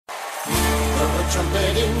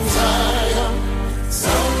trumpet in Zion,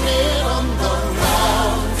 sound it on the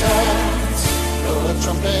mountains. Blow a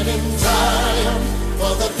trumpet in Zion,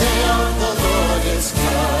 for the day of the Lord is come.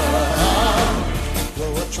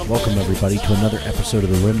 Welcome everybody to another episode of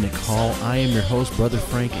the Remnant Call. I am your host, Brother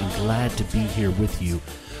Frank, and glad to be here with you.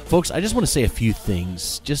 Folks, I just want to say a few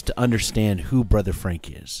things just to understand who Brother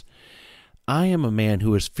Frank is. I am a man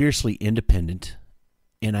who is fiercely independent,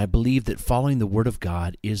 and I believe that following the Word of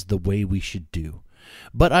God is the way we should do.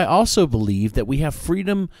 But I also believe that we have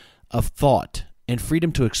freedom of thought and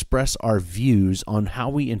freedom to express our views on how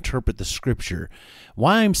we interpret the Scripture.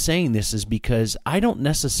 Why I'm saying this is because I don't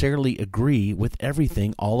necessarily agree with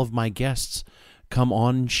everything all of my guests come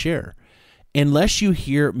on and share. Unless you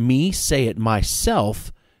hear me say it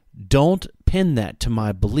myself, don't pin that to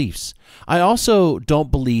my beliefs. I also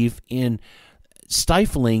don't believe in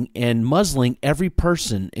stifling and muzzling every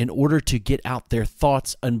person in order to get out their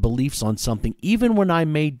thoughts and beliefs on something, even when I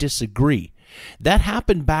may disagree. That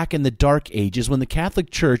happened back in the Dark Ages when the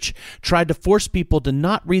Catholic Church tried to force people to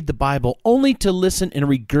not read the Bible, only to listen and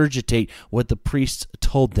regurgitate what the priests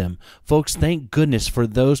told them. Folks, thank goodness for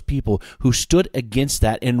those people who stood against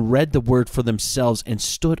that and read the Word for themselves and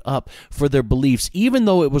stood up for their beliefs, even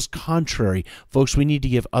though it was contrary. Folks, we need to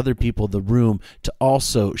give other people the room to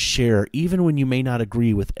also share, even when you may not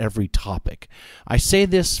agree with every topic. I say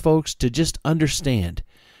this, folks, to just understand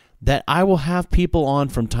that I will have people on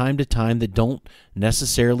from time to time that don't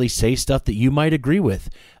necessarily say stuff that you might agree with.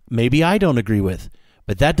 Maybe I don't agree with,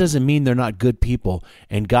 but that doesn't mean they're not good people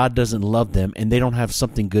and God doesn't love them and they don't have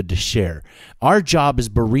something good to share. Our job as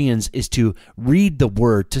Bereans is to read the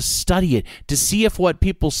Word, to study it, to see if what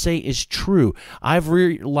people say is true. I've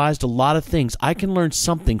realized a lot of things. I can learn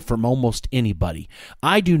something from almost anybody.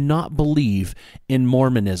 I do not believe in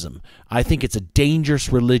Mormonism. I think it's a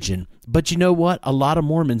dangerous religion. But you know what? A lot of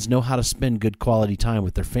Mormons know how to spend good quality time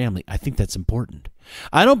with their family. I think that's important.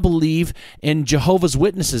 I don't believe in Jehovah's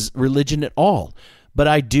Witnesses religion at all. But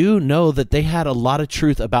I do know that they had a lot of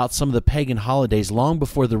truth about some of the pagan holidays long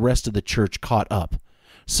before the rest of the church caught up.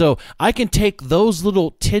 So I can take those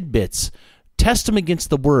little tidbits, test them against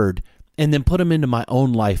the Word, and then put them into my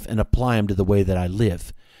own life and apply them to the way that I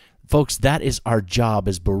live. Folks, that is our job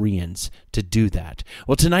as Bereans, to do that.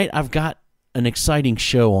 Well, tonight I've got an exciting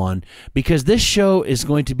show on because this show is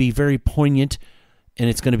going to be very poignant and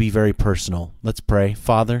it's going to be very personal. Let's pray.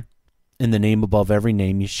 Father, in the name above every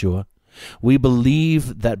name, Yeshua, we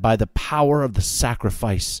believe that by the power of the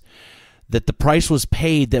sacrifice, that the price was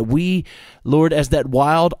paid, that we, Lord, as that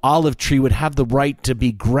wild olive tree would have the right to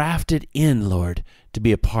be grafted in, Lord, to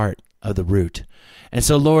be a part of the root. And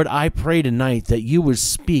so, Lord, I pray tonight that you would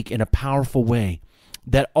speak in a powerful way,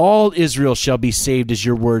 that all Israel shall be saved, as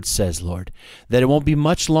your word says, Lord, that it won't be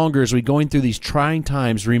much longer as we're going through these trying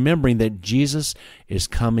times, remembering that Jesus is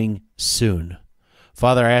coming soon.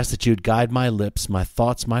 Father, I ask that you would guide my lips, my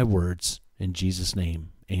thoughts, my words. In Jesus'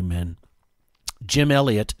 name, amen. Jim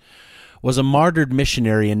Elliot was a martyred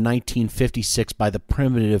missionary in 1956 by the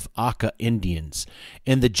primitive Aka Indians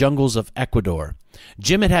in the jungles of Ecuador.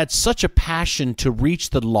 Jim had such a passion to reach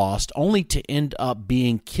the lost, only to end up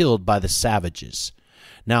being killed by the savages.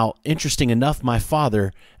 Now, interesting enough, my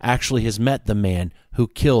father actually has met the man who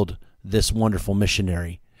killed this wonderful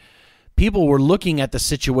missionary. People were looking at the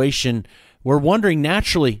situation, were wondering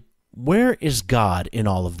naturally, where is God in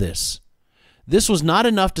all of this? This was not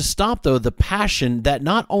enough to stop, though, the passion that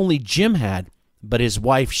not only Jim had, but his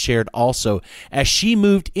wife shared also, as she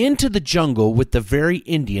moved into the jungle with the very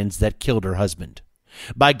Indians that killed her husband.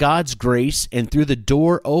 By God's grace and through the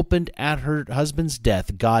door opened at her husband's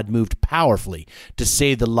death, God moved powerfully to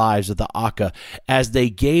save the lives of the Aka as they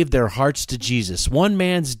gave their hearts to Jesus. One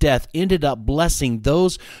man's death ended up blessing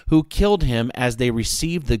those who killed him as they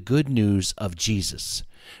received the good news of Jesus.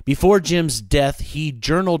 Before Jim's death, he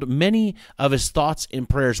journaled many of his thoughts and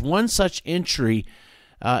prayers. One such entry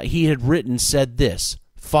he had written said this: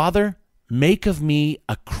 "Father, make of me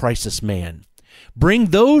a crisis man. Bring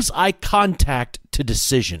those I contact to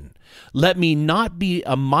decision. Let me not be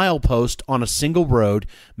a milepost on a single road.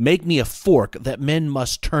 Make me a fork that men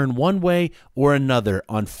must turn one way or another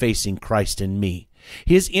on facing Christ in me."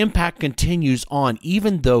 His impact continues on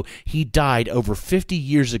even though he died over 50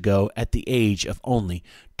 years ago at the age of only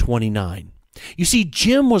 29. You see,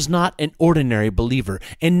 Jim was not an ordinary believer,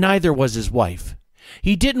 and neither was his wife.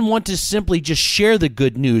 He didn't want to simply just share the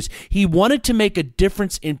good news. He wanted to make a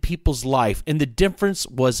difference in people's life, and the difference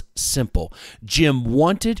was simple. Jim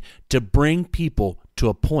wanted to bring people to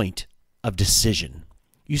a point of decision.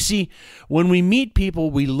 You see, when we meet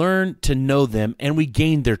people, we learn to know them and we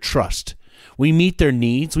gain their trust. We meet their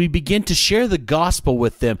needs. We begin to share the gospel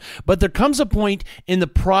with them. But there comes a point in the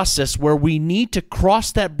process where we need to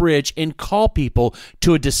cross that bridge and call people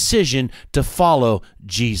to a decision to follow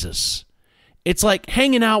Jesus. It's like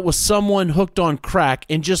hanging out with someone hooked on crack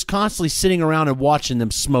and just constantly sitting around and watching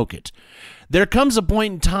them smoke it. There comes a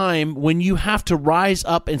point in time when you have to rise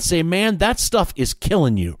up and say, man, that stuff is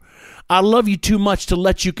killing you. I love you too much to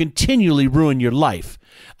let you continually ruin your life.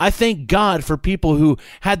 I thank God for people who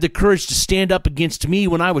had the courage to stand up against me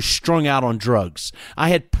when I was strung out on drugs. I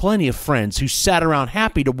had plenty of friends who sat around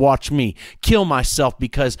happy to watch me kill myself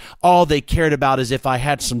because all they cared about is if I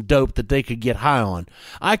had some dope that they could get high on.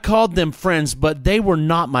 I called them friends, but they were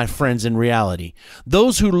not my friends in reality.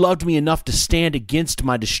 Those who loved me enough to stand against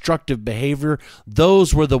my destructive behavior,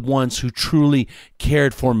 those were the ones who truly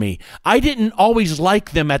cared for me. I didn't always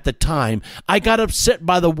like them at the time. I got upset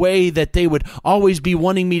by the way that they would always be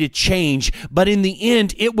wanting me to change, but in the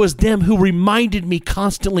end, it was them who reminded me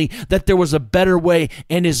constantly that there was a better way,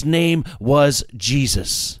 and his name was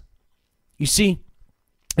Jesus. You see,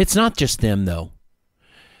 it's not just them, though.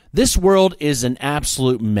 This world is an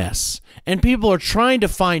absolute mess, and people are trying to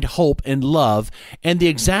find hope and love, and the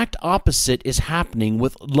exact opposite is happening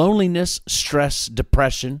with loneliness, stress,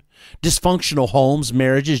 depression, dysfunctional homes,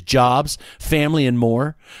 marriages, jobs, family, and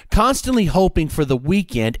more, constantly hoping for the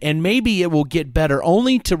weekend and maybe it will get better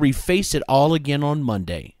only to reface it all again on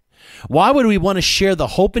Monday. Why would we want to share the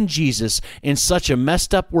hope in Jesus in such a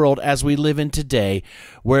messed up world as we live in today,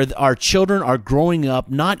 where our children are growing up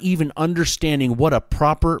not even understanding what a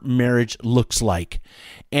proper marriage looks like?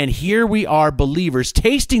 And here we are, believers,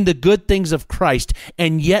 tasting the good things of Christ,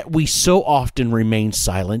 and yet we so often remain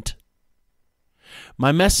silent.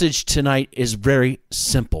 My message tonight is very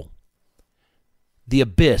simple. The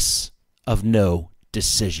abyss of no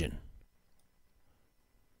decision.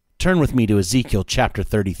 Turn with me to Ezekiel chapter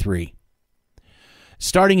 33.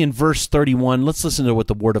 Starting in verse 31, let's listen to what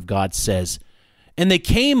the Word of God says. And they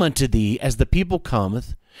came unto thee as the people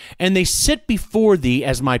cometh, and they sit before thee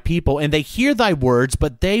as my people, and they hear thy words,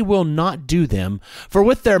 but they will not do them. For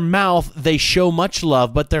with their mouth they show much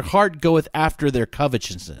love, but their heart goeth after their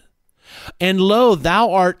covetousness. And lo,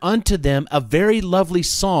 thou art unto them a very lovely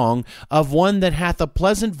song of one that hath a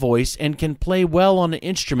pleasant voice and can play well on an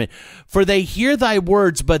instrument. For they hear thy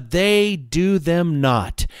words, but they do them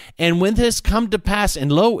not. And when this come to pass,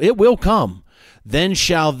 and lo, it will come, then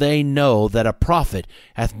shall they know that a prophet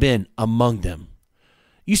hath been among them.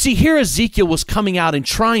 You see, here Ezekiel was coming out and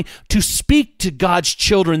trying to speak to God's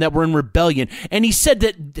children that were in rebellion. And he said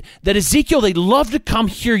that Ezekiel, they love to come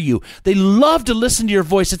hear you. They love to listen to your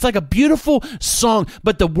voice. It's like a beautiful song.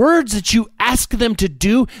 But the words that you ask them to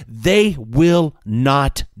do, they will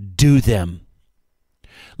not do them.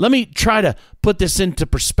 Let me try to put this into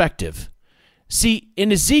perspective. See,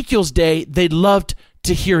 in Ezekiel's day, they loved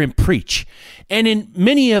to hear him preach. And in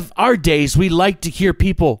many of our days, we like to hear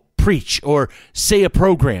people preach or say a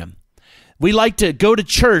program. We like to go to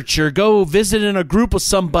church or go visit in a group with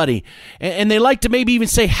somebody, and they like to maybe even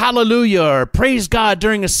say hallelujah or praise God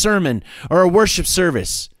during a sermon or a worship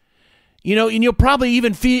service. You know, and you'll probably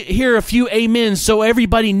even hear a few amens so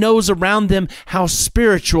everybody knows around them how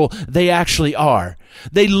spiritual they actually are.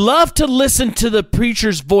 They love to listen to the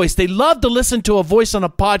preacher's voice. They love to listen to a voice on a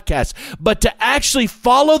podcast. But to actually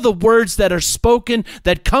follow the words that are spoken,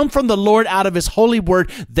 that come from the Lord out of his holy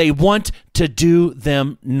word, they want to do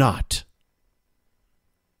them not.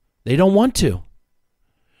 They don't want to.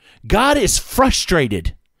 God is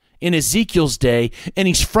frustrated in Ezekiel's day, and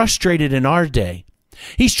he's frustrated in our day.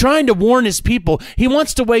 He's trying to warn his people. He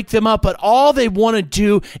wants to wake them up, but all they want to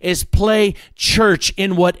do is play church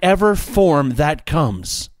in whatever form that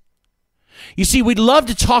comes. You see, we'd love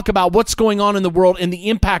to talk about what's going on in the world and the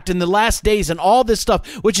impact in the last days and all this stuff,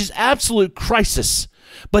 which is absolute crisis.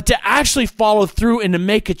 But to actually follow through and to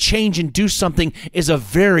make a change and do something is a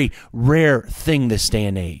very rare thing this day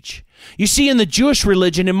and age. You see, in the Jewish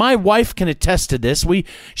religion, and my wife can attest to this,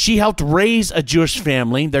 she helped raise a Jewish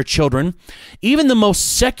family, their children. Even the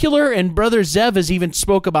most secular, and Brother Zev has even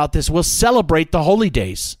spoke about this, will celebrate the holy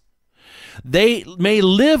days. They may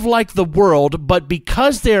live like the world, but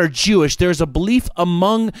because they are Jewish, there's a belief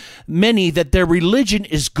among many that their religion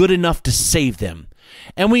is good enough to save them.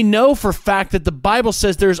 And we know for a fact that the Bible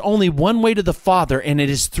says there's only one way to the Father, and it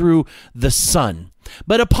is through the Son.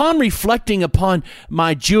 But upon reflecting upon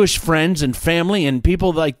my Jewish friends and family and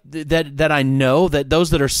people like that I know, that those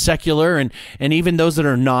that are secular and even those that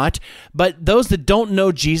are not, but those that don't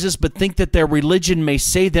know Jesus but think that their religion may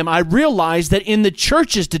save them, I realize that in the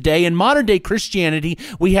churches today, in modern-day Christianity,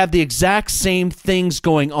 we have the exact same things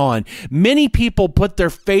going on. Many people put their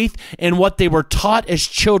faith in what they were taught as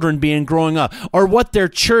children growing up, or what their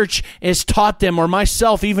church has taught them, or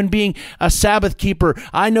myself even being a Sabbath keeper.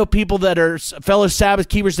 I know people that are fellow Sabbath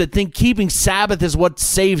keepers that think keeping Sabbath is what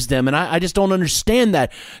saves them, and I just don't understand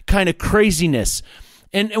that kind of craziness.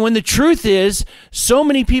 And when the truth is, so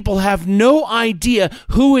many people have no idea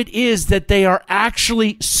who it is that they are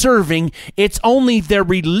actually serving. It's only their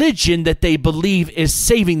religion that they believe is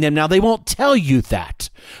saving them. Now, they won't tell you that,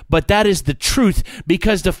 but that is the truth,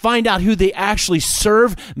 because to find out who they actually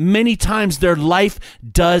serve, many times their life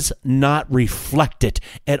does not reflect it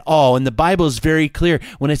at all. And the Bible is very clear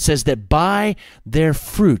when it says that by their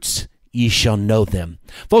fruits ye shall know them.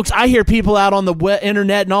 Folks, I hear people out on the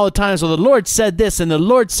internet and all the time, so the Lord said this and the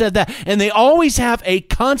Lord said that, and they always have a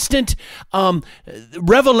constant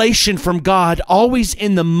revelation from God, always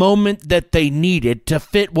in the moment that they need it to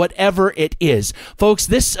fit whatever it is. Folks,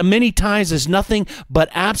 this many times is nothing but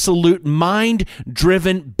absolute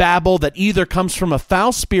mind-driven babble that either comes from a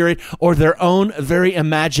foul spirit or their own very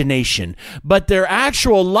imagination. But their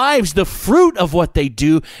actual lives, the fruit of what they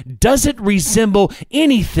do, doesn't resemble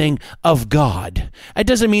anything of God. It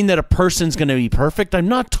doesn't mean that a person's going to be perfect. I'm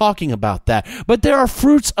not talking about that. But there are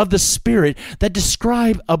fruits of the Spirit that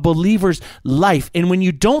describe a believer's life. And when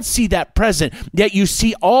you don't see that present, yet you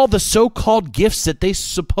see all the so-called gifts that they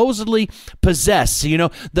supposedly possess. You know,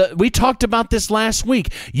 we talked about this last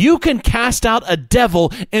week. You can cast out a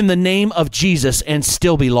devil in the name of Jesus and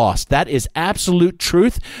still be lost. That is absolute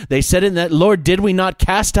truth. They said in that, Lord, did we not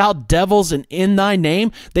cast out devils in thy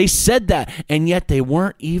name? They said that, and yet they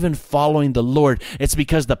weren't even following the Lord. It's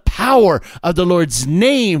because the power of the Lord's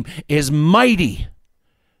name is mighty.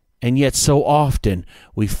 And yet so often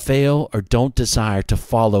we fail or don't desire to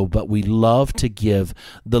follow, but we love to give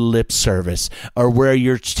the lip service, or wear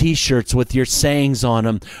your t-shirts with your sayings on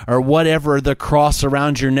them, or whatever, the cross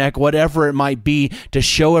around your neck, whatever it might be, to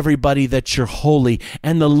show everybody that you're holy.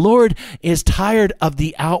 And the Lord is tired of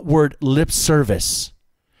the outward lip service.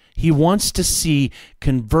 He wants to see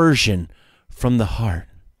conversion from the heart.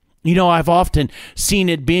 You know, I've often seen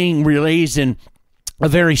it being raised in a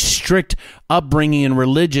very strict upbringing in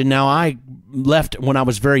religion. Now, I left when I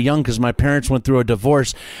was very young because my parents went through a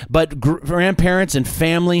divorce, but grandparents and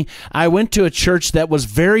family, I went to a church that was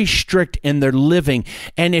very strict in their living,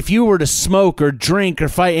 and if you were to smoke or drink or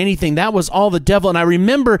fight anything, that was all the devil. And I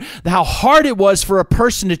remember how hard it was for a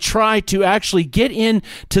person to try to actually get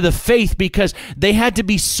into the faith, because they had to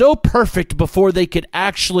be so perfect before they could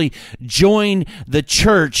actually join the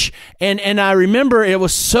church. And I remember it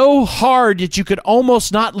was so hard that you could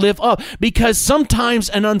almost not live up, because sometimes,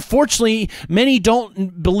 and unfortunately, many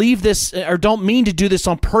don't believe this or don't mean to do this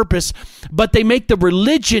on purpose, but they make the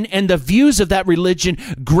religion and the views of that religion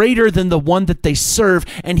greater than the one that they serve.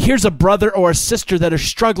 And here's a brother or a sister that are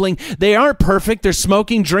struggling. They aren't perfect. They're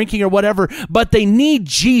smoking, drinking, or whatever, but they need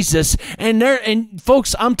Jesus. And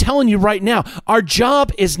folks, I'm telling you right now, our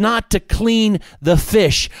job is not to clean the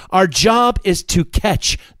fish. Our job is to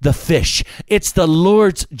catch the fish. It's the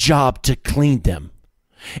Lord's job to clean them.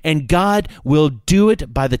 And God will do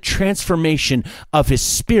it by the transformation of His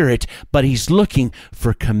Spirit, but He's looking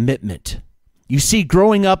for commitment. You see,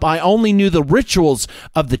 growing up, I only knew the rituals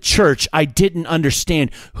of the church. I didn't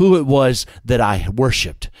understand who it was that I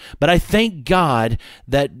worshiped. But I thank God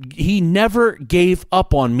that He never gave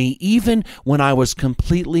up on me, even when I was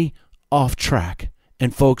completely off track.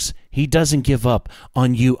 And folks, He doesn't give up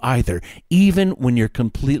on you either, even when you're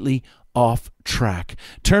completely off track.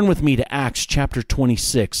 Turn with me to Acts chapter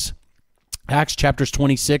 26. Acts chapter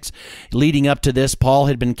 26, leading up to this, Paul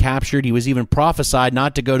had been captured. He was even prophesied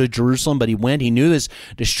not to go to Jerusalem, but he went. He knew this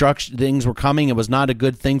destruction, things were coming. It was not a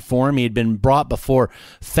good thing for him. He had been brought before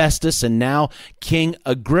Festus, and now King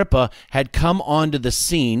Agrippa had come onto the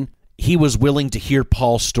scene. He was willing to hear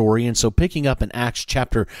Paul's story. And so picking up in Acts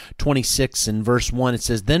chapter 26 and verse 1, it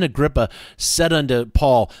says, Then Agrippa said unto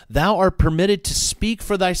Paul, Thou art permitted to speak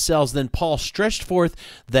for thyself. Then Paul stretched forth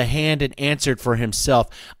the hand and answered for himself,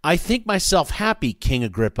 I think myself happy, King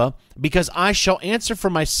Agrippa, because I shall answer for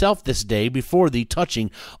myself this day before thee touching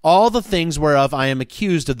all the things whereof I am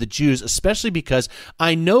accused of the Jews, especially because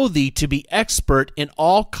I know thee to be expert in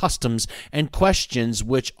all customs and questions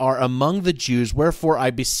which are among the Jews. Wherefore I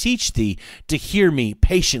beseech urge thee to hear me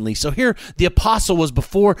patiently. So here the apostle was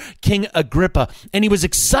before King Agrippa, and he was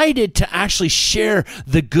excited to actually share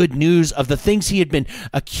the good news of the things he had been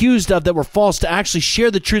accused of that were false, to actually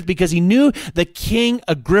share the truth, because he knew that King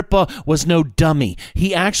Agrippa was no dummy.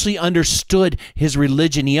 He actually understood his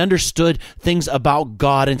religion. He understood things about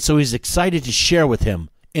God, and so he's excited to share with him.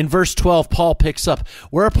 In verse 12, Paul picks up,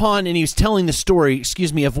 whereupon, and he was telling the story,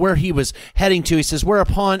 of where he was heading to. He says,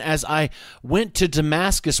 whereupon, as I went to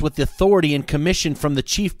Damascus with authority and commission from the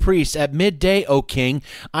chief priests at midday, O king,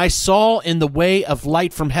 I saw in the way of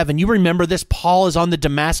light from heaven. You remember this? Paul is on the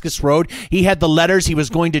Damascus road. He had the letters. He was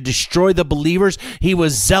going to destroy the believers. He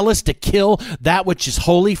was zealous to kill that which is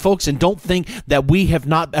holy, folks, and don't think that we have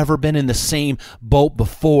not ever been in the same boat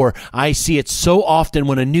before. I see it so often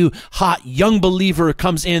when a new, hot, young believer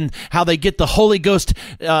comes in, how they get the Holy Ghost,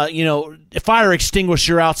 fire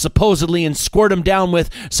extinguisher out supposedly and squirt them down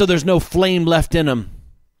with, so there's no flame left in them.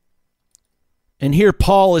 And here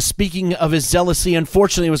Paul is speaking of his zealousy.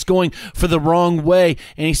 Unfortunately, it was going for the wrong way.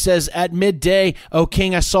 And he says, at midday, O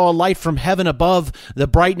king, I saw a light from heaven above, the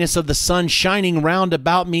brightness of the sun shining round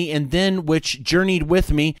about me, and then which journeyed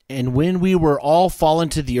with me. And when we were all fallen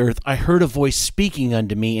to the earth, I heard a voice speaking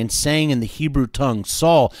unto me and saying in the Hebrew tongue,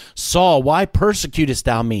 Saul, Saul, why persecutest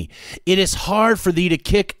thou me? It is hard for thee to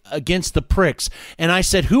kick against the pricks. And I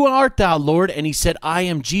said, who art thou, Lord? And he said, I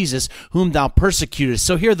am Jesus, whom thou persecutest.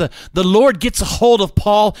 So here the Lord gets a hold of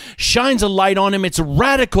Paul, shines a light on him. It's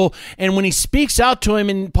radical. And when he speaks out to him,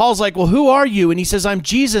 and Paul's like, well, who are you? And he says, I'm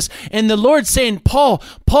Jesus. And the Lord's saying, Paul,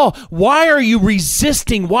 why are you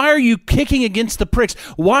resisting? Why are you kicking against the pricks?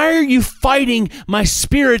 Why are you fighting my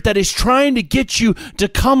spirit that is trying to get you to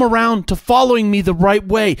come around to following me the right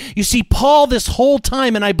way? You see, Paul, this whole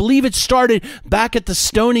time, and I believe it started back at the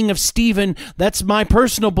stoning of Stephen. That's my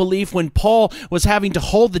personal belief, when Paul was having to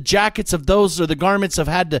hold the jackets of those, or the garments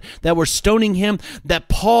that were stoning him, that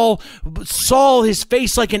Paul saw his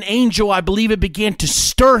face like an angel. I believe it began to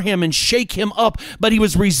stir him and shake him up, but he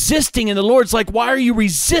was resisting, and the Lord's like, why are you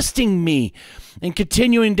resisting me? And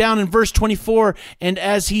continuing down in verse 24, and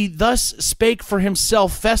as he thus spake for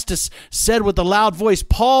himself, Festus said with a loud voice,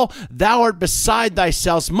 Paul, thou art beside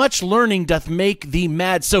thyself. Much learning doth make thee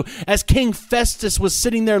mad. So as King Festus was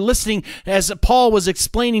sitting there listening, as Paul was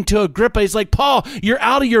explaining to Agrippa, he's like, Paul, you're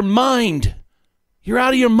out of your mind. You're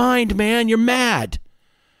out of your mind, man. You're mad.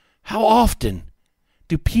 How often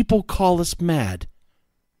do people call us mad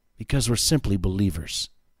because we're simply believers?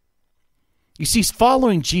 You see,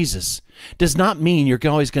 following Jesus does not mean you're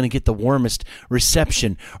always going to get the warmest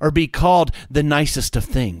reception or be called the nicest of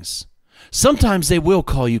things. Sometimes they will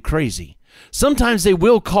call you crazy. Sometimes they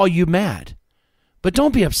will call you mad. But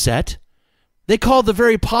don't be upset. They called the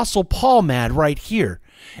very Apostle Paul mad right here,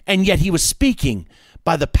 and yet he was speaking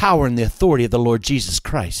by the power and the authority of the Lord Jesus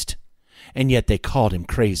Christ, and yet they called him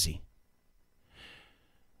crazy.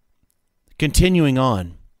 Continuing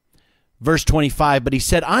on, verse 25, but he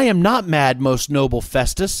said, I am not mad, most noble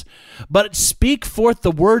Festus, but speak forth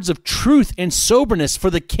the words of truth and soberness,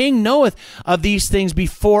 for the king knoweth of these things,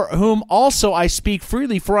 before whom also I speak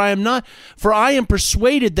freely, for I am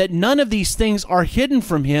persuaded that none of these things are hidden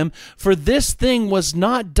from him, for this thing was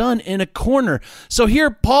not done in a corner. So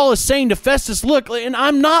here Paul is saying to Festus, look, and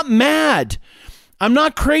I'm not mad. I'm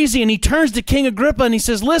not crazy. And he turns to King Agrippa and he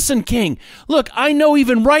says, listen, King, look, I know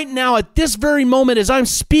even right now at this very moment as I'm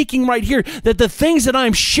speaking right here that the things that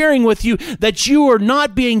I'm sharing with you, that you are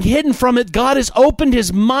not being hidden from it. God has opened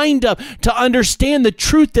his mind up to understand the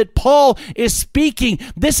truth that Paul is speaking.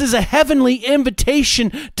 This is a heavenly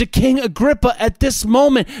invitation to King Agrippa at this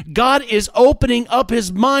moment. God is opening up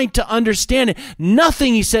his mind to understand it.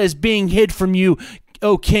 Nothing, he says, being hid from you,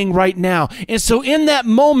 O king, right now. And so in that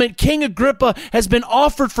moment, King Agrippa has been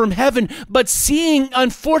offered from heaven, but seeing,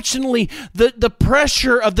 unfortunately, the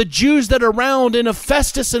pressure of the Jews that are around, and of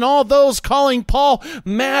Festus and all those calling Paul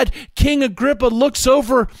mad, King Agrippa looks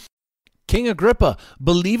over. King Agrippa,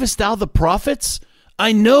 believest thou the prophets?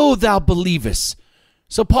 I know thou believest.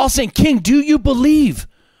 So Paul's saying, King, do you believe?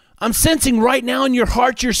 I'm sensing right now in your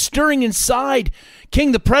heart, you're stirring inside.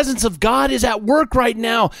 King, the presence of God is at work right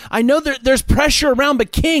now. I know there's pressure around,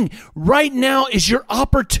 but King, right now is your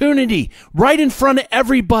opportunity, right in front of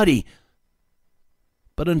everybody.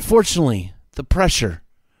 But unfortunately, the pressure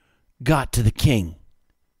got to the king.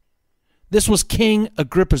 This was King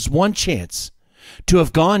Agrippa's one chance to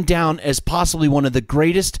have gone down as possibly one of the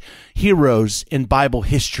greatest heroes in Bible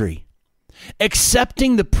history,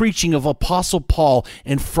 accepting the preaching of Apostle Paul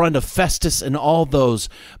in front of Festus and all those.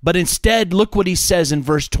 But instead, look what he says in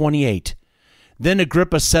verse 28. Then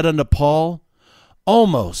Agrippa said unto Paul,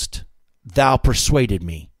 almost thou persuaded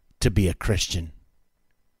me to be a Christian.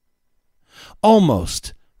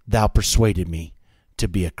 Almost thou persuaded me to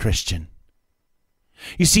be a Christian.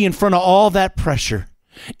 You see, in front of all that pressure,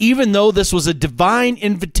 even though this was a divine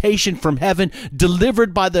invitation from heaven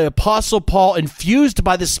delivered by the Apostle Paul, infused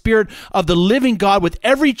by the Spirit of the living God with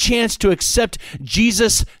every chance to accept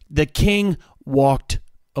Jesus, the King walked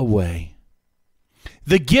away.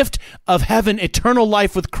 The gift of heaven, eternal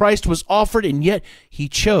life with Christ, was offered, and yet he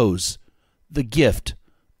chose the gift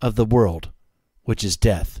of the world, which is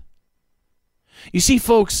death. You see,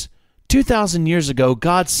 folks, 2,000 years ago,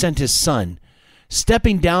 God sent his Son,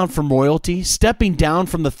 stepping down from royalty, stepping down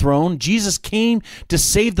from the throne. Jesus came to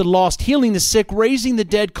save the lost, healing the sick, raising the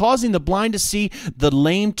dead, causing the blind to see, the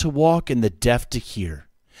lame to walk, and the deaf to hear.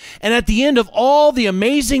 And at the end of all the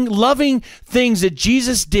amazing, loving things that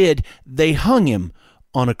Jesus did, they hung him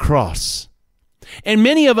on a cross. And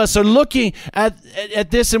many of us are looking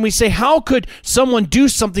at this and we say, how could someone do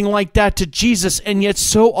something like that to Jesus? And yet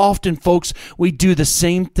so often, folks, we do the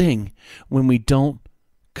same thing when we don't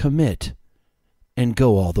commit and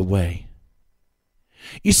go all the way.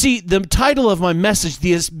 You see, the title of my message,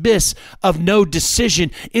 The Abyss of No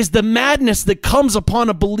Decision, is the madness that comes upon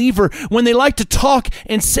a believer when they like to talk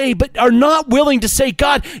and say, but are not willing to say,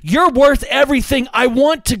 God, you're worth everything. I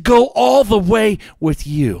want to go all the way with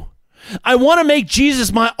you. I want to make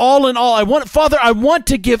Jesus my all in all. Father, I want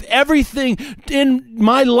to give everything in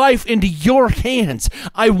my life into your hands.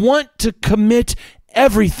 I want to commit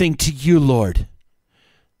everything to you, Lord.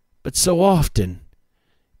 But so often,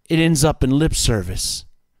 it ends up in lip service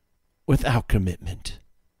without commitment.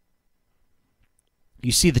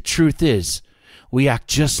 You see, the truth is, we act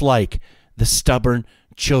just like the stubborn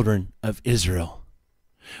children of Israel.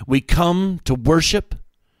 We come to worship.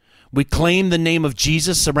 We claim the name of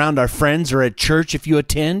Jesus around our friends or at church if you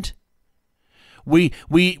attend. We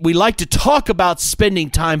like to talk about spending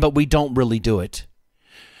time, but we don't really do it.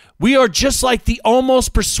 We are just like the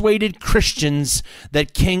almost persuaded Christians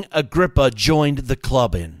that King Agrippa joined the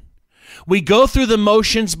club in. We go through the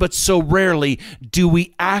motions, but so rarely do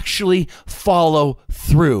we actually follow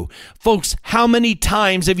through. Folks, how many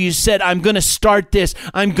times have you said, I'm going to start this,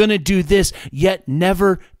 I'm going to do this, yet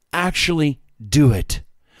never actually do it?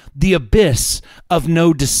 The abyss of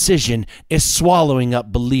no decision is swallowing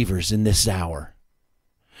up believers in this hour.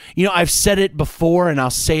 You know, I've said it before and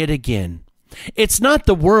I'll say it again. It's not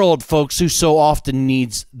the world, folks, who so often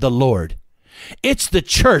needs the Lord. It's the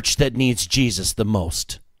church that needs Jesus the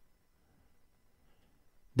most.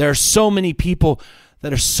 There are so many people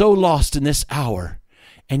that are so lost in this hour,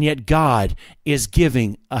 and yet God is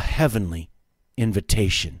giving a heavenly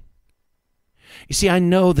invitation. You see, I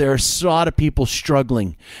know there are a lot of people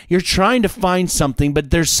struggling. You're trying to find something, but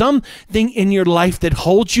there's something in your life that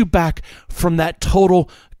holds you back from that total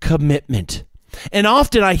commitment. And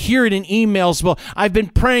often I hear it in emails, well, I've been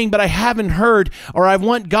praying, but I haven't heard, or I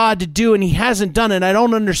want God to do, and he hasn't done it. I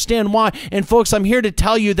don't understand why. And folks, I'm here to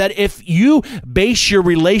tell you that if you base your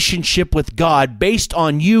relationship with God based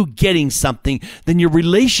on you getting something, then your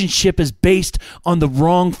relationship is based on the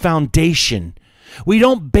wrong foundation. We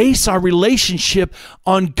don't base our relationship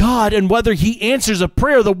on God and whether he answers a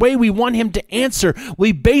prayer the way we want him to answer.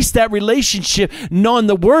 We base that relationship on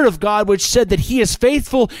the word of God, which said that he is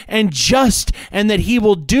faithful and just and that he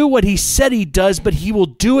will do what he said he does, but he will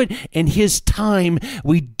do it in his time.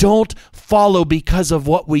 We don't follow because of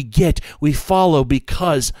what we get. We follow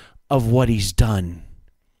because of what he's done.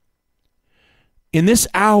 In this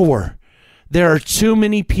hour, there are too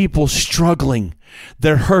many people struggling.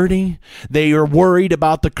 They're hurting. They are worried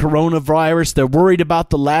about the coronavirus. They're worried about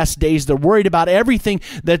the last days. They're worried about everything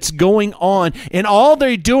that's going on. And all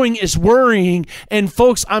they're doing is worrying. And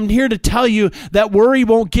folks, I'm here to tell you that worry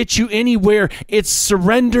won't get you anywhere. It's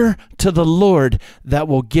surrender to the Lord that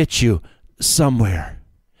will get you somewhere.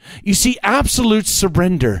 You see, absolute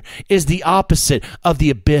surrender is the opposite of the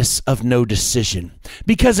abyss of no decision.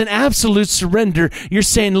 Because in absolute surrender, you're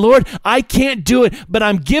saying, Lord, I can't do it, but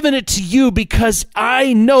I'm giving it to you because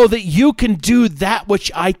I know that you can do that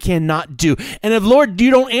which I cannot do. And if, Lord,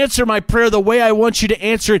 you don't answer my prayer the way I want you to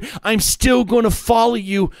answer it, I'm still going to follow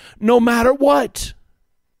you no matter what.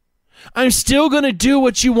 I'm still going to do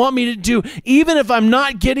what you want me to do, even if I'm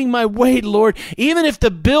not getting my way, Lord. Even if the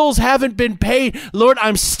bills haven't been paid, Lord,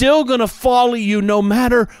 I'm still going to follow you no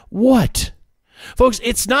matter what. Folks,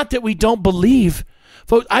 it's not that we don't believe.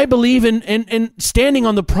 Folks, I believe in standing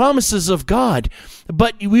on the promises of God,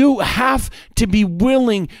 but you have to be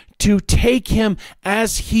willing to take him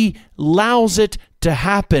as he allows it to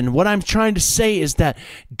happen. What I'm trying to say is that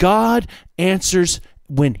God answers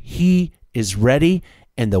when he is ready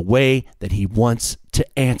and the way that he wants to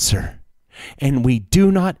answer. And we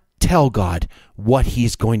do not tell God what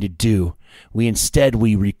he's going to do.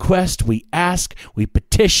 We request, we ask, we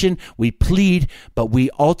petition, we plead, but we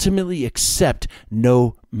ultimately accept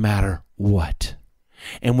no matter what.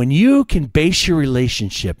 And when you can base your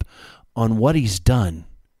relationship on what he's done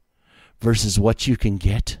versus what you can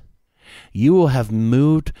get, you will have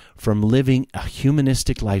moved from living a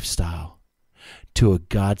humanistic lifestyle to a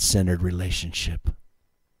God-centered relationship.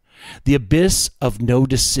 The abyss of no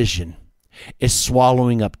decision is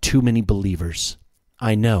swallowing up too many believers.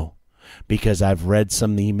 I know, because I've read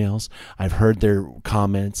some emails, I've heard their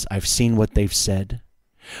comments, I've seen what they've said.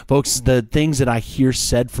 Folks, the things that I hear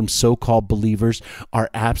said from so-called believers are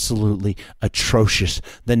absolutely atrocious.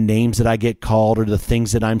 The names that I get called or the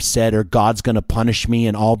things that I'm said or God's going to punish me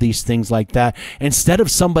and all these things like that. Instead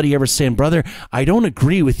of somebody ever saying, brother, I don't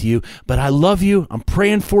agree with you, but I love you. I'm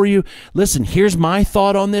praying for you. Listen, here's my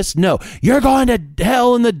thought on this. No, you're going to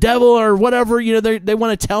hell and the devil or whatever. You know, they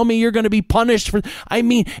want to tell me you're going to be punished for.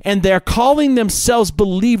 And they're calling themselves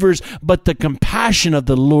believers, but the compassion of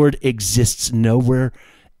the Lord exists nowhere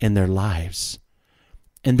in their lives.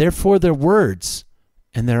 And therefore their words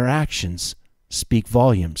and their actions speak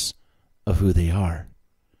volumes of who they are.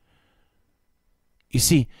 You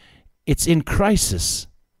see, it's in crisis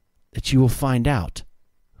that you will find out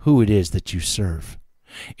who it is that you serve.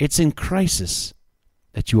 It's in crisis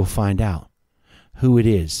that you will find out who it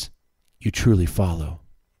is you truly follow.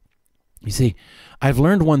 You see, I've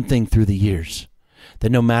learned one thing through the years,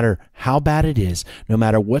 that no matter how bad it is, no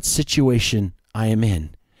matter what situation I am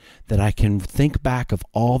in, that I can think back of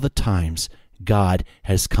all the times God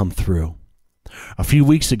has come through. A few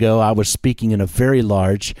weeks ago, I was speaking in a very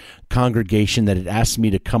large congregation that had asked me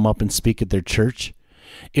to come up and speak at their church.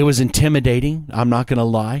 It was intimidating, I'm not going to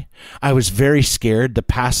lie. I was very scared. The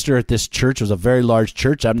pastor at this church was a very large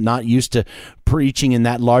church. I'm not used to preaching in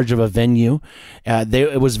that large of a venue.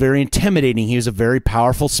 It was very intimidating. He was a very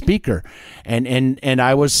powerful speaker. And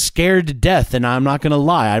I was scared to death, and I'm not going to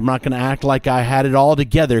lie. I'm not going to act like I had it all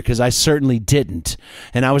together, because I certainly didn't.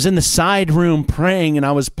 And I was in the side room praying, and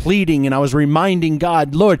I was pleading, and I was reminding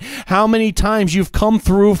God, Lord, how many times you've come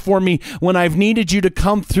through for me when I've needed you to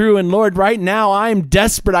come through. And Lord, right now I'm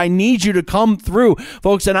desperate. I need you to come through,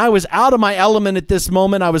 folks. And I was out of my element at this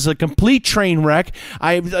moment. I was a complete train wreck.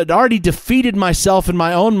 I had already defeated myself in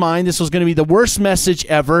my own mind. This was going to be the worst message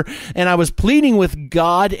ever. And I was pleading with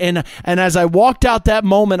God. And as I walked out that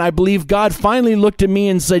moment, I believe God finally looked at me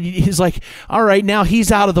and said, he's like, all right, now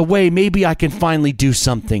he's out of the way. Maybe I can finally do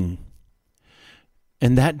something.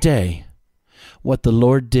 And that day, what the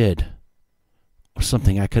Lord did was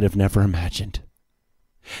something I could have never imagined.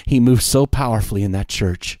 He moved so powerfully in that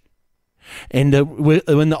church. And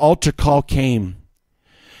when the altar call came,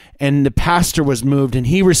 and the pastor was moved, and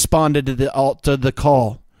he responded to the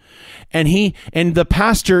call. And the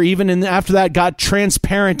pastor, even after that, got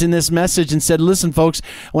transparent in this message and said, listen, folks,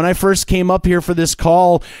 when I first came up here for this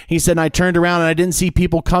call, he said, I turned around and I didn't see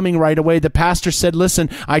people coming right away. The pastor said, listen,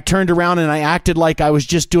 I turned around and I acted like I was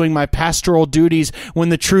just doing my pastoral duties, when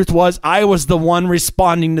the truth was I was the one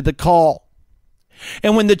responding to the call.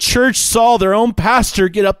 And when the church saw their own pastor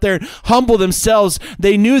get up there and humble themselves,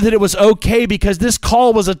 they knew that it was okay, because this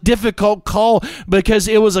call was a difficult call, because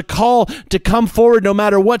it was a call to come forward no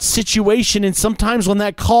matter what situation. And sometimes when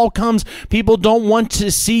that call comes, people don't want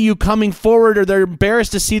to see you coming forward, or they're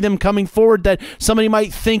embarrassed to see them coming forward, that somebody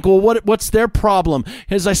might think, well, what's their problem?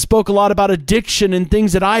 As I spoke a lot about addiction and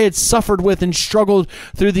things that I had suffered with and struggled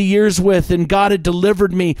through the years with, and God had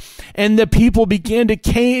delivered me. And the people began to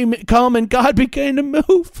come, and God began to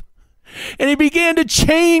move, and he began to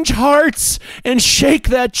change hearts and shake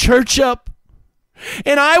that church up.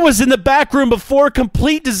 And I was in the back room before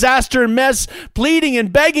complete disaster and mess, pleading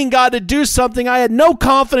and begging God to do something. I had no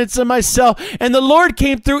confidence in myself, and the Lord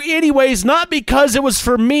came through anyways, not because it was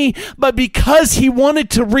for me, but because he wanted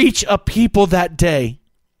to reach a people that day.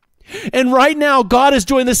 And right now, God is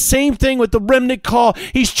doing the same thing with the remnant call.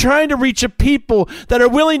 He's trying to reach a people that are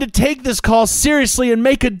willing to take this call seriously and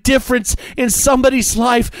make a difference in somebody's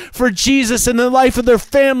life for Jesus, and the life of their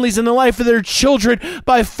families, and the life of their children,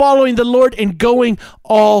 by following the Lord and going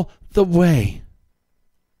all the way.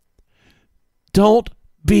 Don't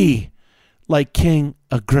be like King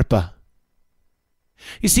Agrippa.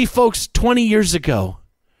 You see, folks, 20 years ago,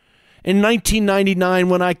 In 1999,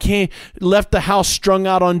 when I left the house strung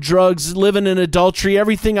out on drugs, living in adultery,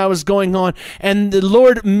 everything I was going on, and the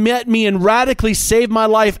Lord met me and radically saved my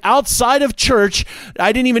life outside of church.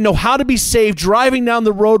 I didn't even know how to be saved. Driving down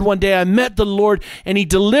the road one day, I met the Lord, and he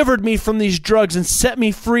delivered me from these drugs and set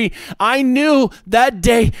me free. I knew that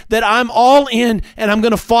day that I'm all in and I'm going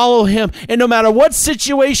to follow him. And no matter what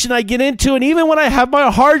situation I get into, and even when I have my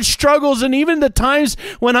hard struggles, and even the times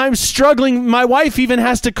when I'm struggling, my wife even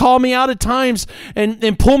has to call me out at times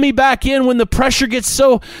and pull me back in when the pressure gets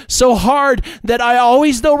so hard, that I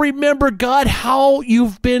always though remember, God, how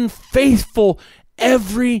you've been faithful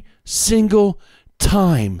every single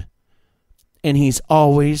time. And he's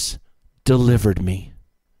always delivered me,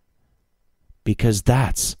 because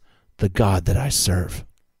that's the God that I serve.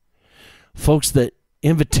 Folks, the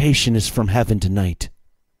invitation is from heaven tonight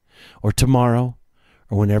or tomorrow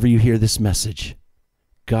or whenever you hear this message.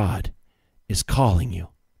 God is calling you.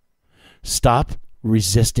 Stop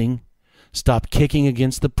resisting. Stop kicking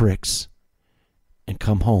against the pricks and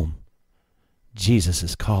come home. Jesus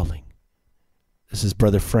is calling. This is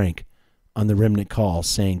Brother Frank on the Remnant Call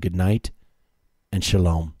saying good night and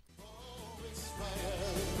shalom.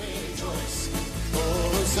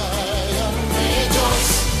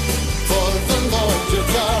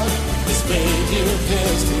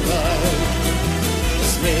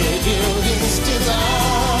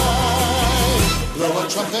 Blow a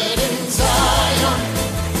trumpet in Zion,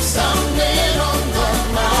 sounding on the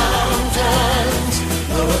mountains.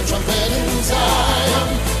 Blow a trumpet in Zion,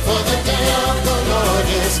 for the day of the Lord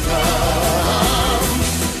is come.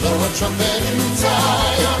 Blow a trumpet in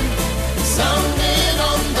Zion, sounding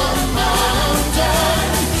on the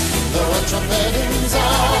mountains. Blow a trumpet in Zion.